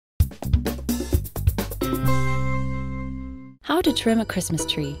How to trim a Christmas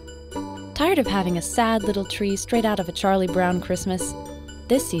tree. Tired of having a sad little tree straight out of a Charlie Brown Christmas?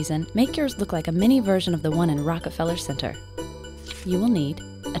 This season, make yours look like a mini version of the one in Rockefeller Center. You will need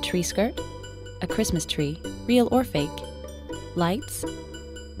a tree skirt, a Christmas tree, real or fake, lights,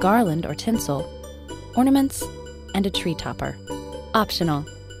 garland or tinsel, ornaments, and a tree topper. Optional: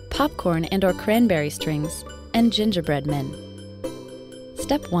 popcorn and/or cranberry strings, and gingerbread men.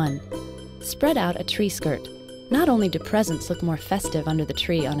 Step 1. Spread out a tree skirt. Not only do presents look more festive under the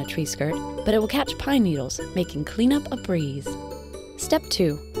tree on a tree skirt, but it will catch pine needles, making cleanup a breeze. Step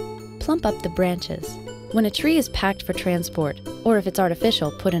 2. Plump up the branches. When a tree is packed for transport, or if it's artificial,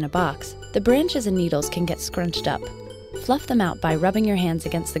 put in a box, the branches and needles can get scrunched up. Fluff them out by rubbing your hands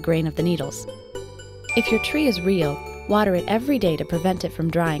against the grain of the needles. If your tree is real, water it every day to prevent it from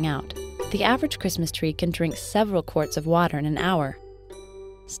drying out. The average Christmas tree can drink several quarts of water in an hour.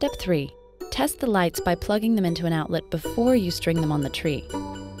 Step 3. Test the lights by plugging them into an outlet before you string them on the tree.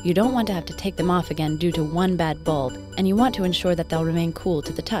 You don't want to have to take them off again due to one bad bulb, and you want to ensure that they'll remain cool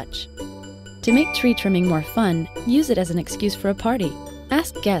to the touch. To make tree trimming more fun, use it as an excuse for a party.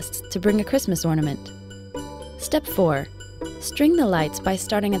 Ask guests to bring a Christmas ornament. Step 4. String the lights by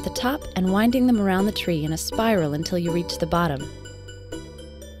starting at the top and winding them around the tree in a spiral until you reach the bottom.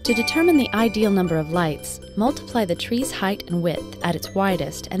 To determine the ideal number of lights, multiply the tree's height and width at its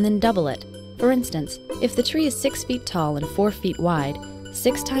widest and then double it. For instance, if the tree is 6 feet tall and 4 feet wide,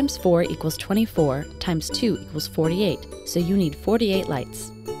 6 times 4 equals 24, times 2 equals 48, so you need 48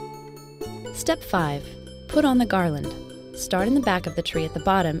 lights. Step 5. Put on the garland. Start in the back of the tree at the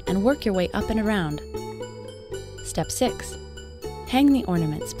bottom and work your way up and around. Step 6. Hang the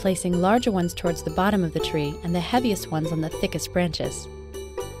ornaments, placing larger ones towards the bottom of the tree and the heaviest ones on the thickest branches.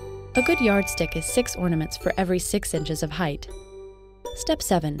 A good yardstick is 6 ornaments for every 6 inches of height. Step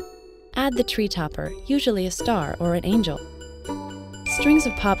 7. Add the tree topper, usually a star or an angel. Strings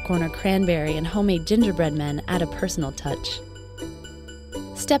of popcorn or cranberry and homemade gingerbread men add a personal touch.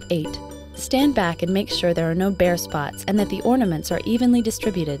 Step 8. Stand back and make sure there are no bare spots and that the ornaments are evenly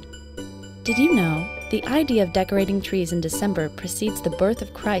distributed. Did you know, the idea of decorating trees in December precedes the birth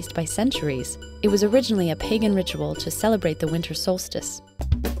of Christ by centuries? It was originally a pagan ritual to celebrate the winter solstice.